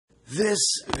This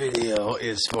video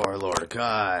is for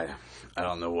Lordecai. I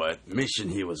don't know what mission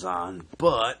he was on,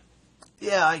 but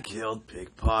yeah, I killed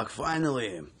Pickpock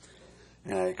finally.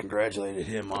 And I congratulated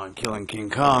him on killing King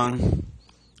Kong.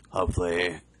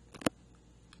 Hopefully,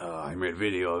 he made a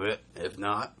video of it. If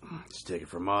not, just take it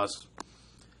from us.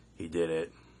 He did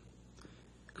it.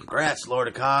 Congrats,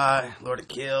 Lordecai. Lord of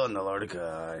Kill and the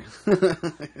Lordecai.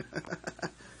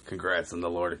 Congrats on the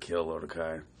Lord of Kill,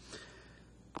 Lordecai.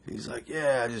 He's like,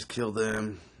 yeah, I just killed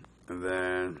him. And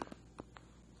then...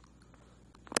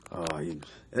 and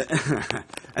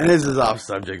this is off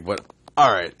subject, but...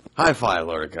 Alright, high five,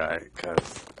 Lordecai. Because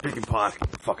Pickpock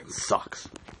fucking sucks.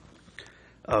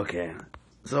 Okay,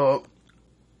 so...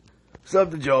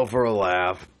 Sub to Joe for a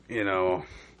laugh. You know,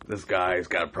 this guy's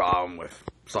got a problem with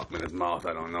something in his mouth,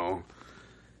 I don't know.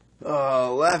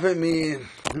 Laugh at me.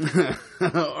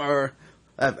 Or...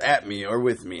 laugh at me or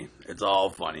with me. It's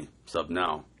all funny. Sub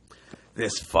now.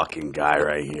 This fucking guy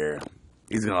right here.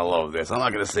 He's gonna love this. I'm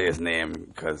not gonna say his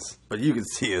name but you can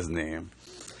see his name.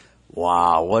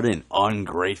 Wow, what an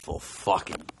ungrateful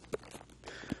fucking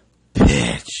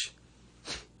bitch.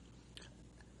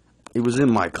 He was in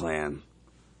my clan.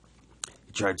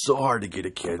 He tried so hard to get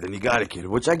a kid, and he got a kid,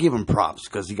 which I give him props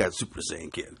because he got Super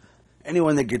Saiyan Kid.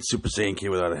 Anyone that gets Super Saiyan Kid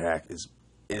without a hack is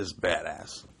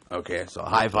badass. Okay, so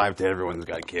high five to everyone that's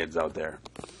got kids out there.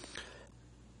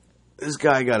 This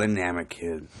guy got a Namek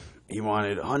kid. He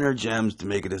wanted 100 gems to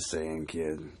make it a Saiyan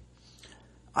kid.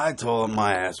 I told him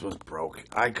my ass was broke.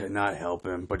 I could not help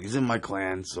him, but he's in my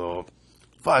clan, so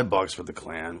 $5 for the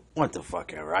clan. What the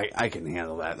fuck ever. I can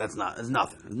handle that. That's nothing. It's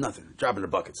nothing. Drop in the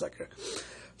bucket, sucker.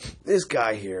 This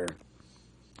guy here,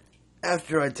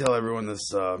 after I tell everyone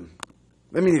this,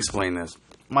 let me explain this.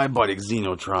 My buddy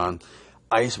Xenotron,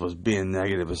 Ice was being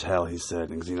negative as hell, he said,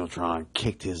 and Xenotron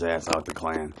kicked his ass out the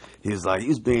clan. He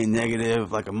was being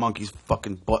negative like a monkey's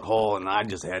fucking butthole, and I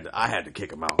had to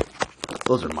kick him out.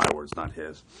 Those are my words, not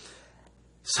his.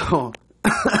 So,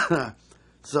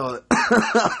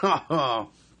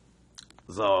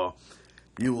 so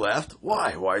you left?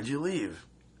 Why? Why'd you leave?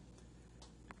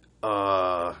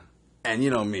 And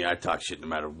you know me, I talk shit no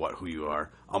matter who you are.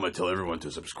 I'm gonna tell everyone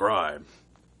to subscribe.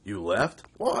 You left?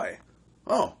 Why?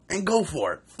 Oh, and go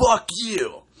for it. Fuck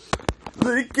you.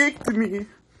 They kicked me.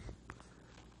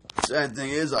 Sad thing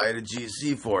is, I had a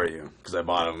GC for you. Because I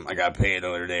bought him. I got paid the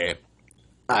other day.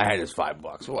 I had his $5.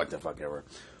 Well, what the fuck ever.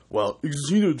 Well,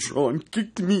 Xenotron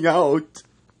kicked me out.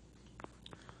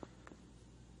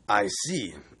 I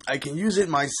see. I can use it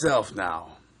myself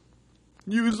now.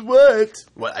 Use what?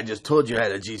 What, I just told you I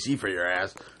had a GC for your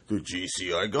ass. The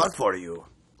GC I got for you.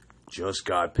 Just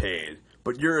got paid.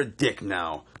 But you're a dick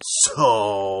now.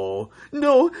 So...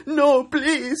 No,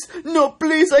 please. No,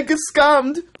 please, I get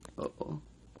scammed. Uh-oh.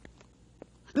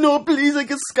 No, please, I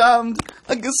get scammed.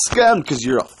 I get scammed because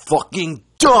you're a fucking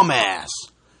dumbass.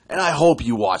 And I hope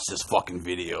you watch this fucking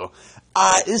video.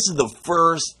 This is the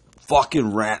first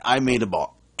fucking rant I made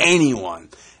about anyone.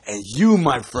 And you,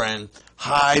 my friend,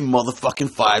 high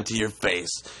motherfucking five to your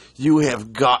face. You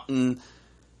have gotten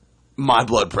my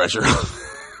blood pressure.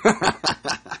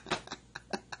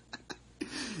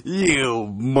 You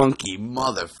monkey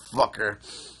motherfucker.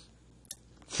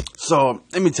 So,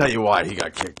 let me tell you why he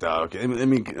got kicked out, okay? I'm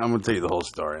gonna tell you the whole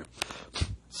story.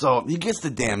 So, he gets the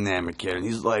damn Namek kid, and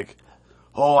he's like,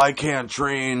 oh, I can't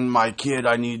train my kid,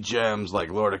 I need gems,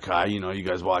 like Lordecai, you know, you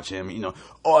guys watch him, you know,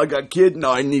 oh, I got kid, no,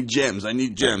 I need gems.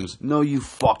 No, you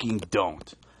fucking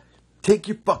don't. Take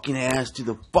your fucking ass to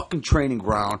the fucking training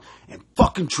ground and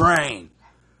fucking train.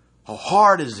 How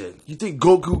hard is it? You think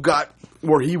Goku got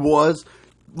where he was?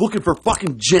 Looking for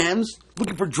fucking gems?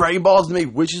 Looking for Dragon Balls to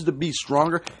make wishes to be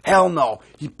stronger? Hell no.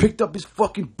 He picked up his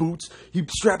fucking boots. He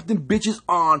strapped them bitches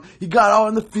on. He got out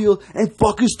in the field and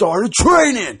fucking started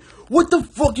training. What the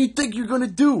fuck you think you're gonna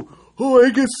do? Oh,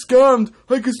 I get scammed.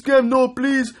 No,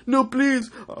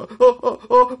 please.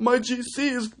 My GC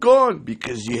is gone.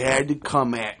 Because you had to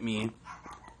come at me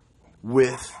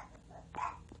with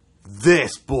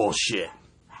this bullshit.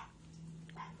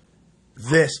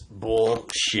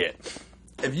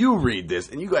 If you read this,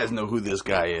 and you guys know who this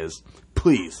guy is,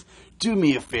 please, do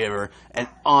me a favor and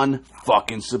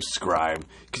unfucking subscribe.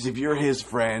 Because if you're his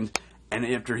friend, and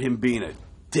after him being a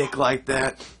dick like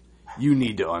that, you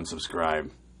need to unsubscribe.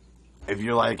 If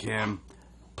you're like him,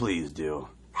 please do.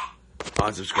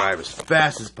 Unsubscribe as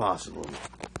fast as possible.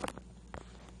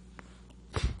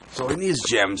 So he needs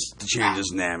gems to change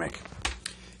his Namek.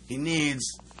 He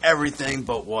needs everything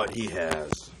but what he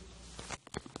has.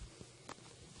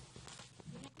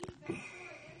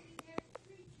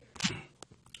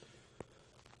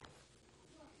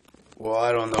 Well,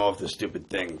 I don't know if the stupid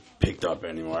thing picked up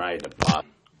anymore. I had to pop.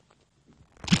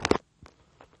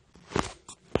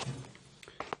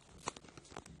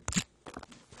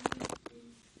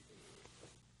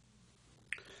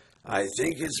 I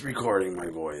think it's recording my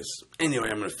voice. Anyway,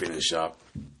 I'm gonna finish up.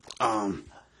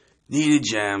 Needed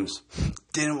gems.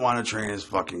 Didn't want to train his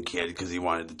fucking kid because he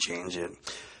wanted to change it.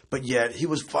 But yet, he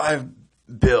was $5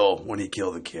 billion when he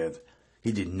killed the kid.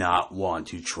 He did not want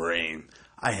to train.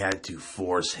 I had to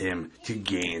force him to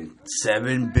gain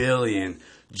 $7 billion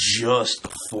just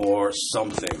for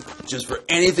something. Just for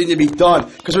anything to be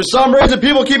done. Because for some reason,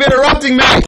 people keep interrupting me!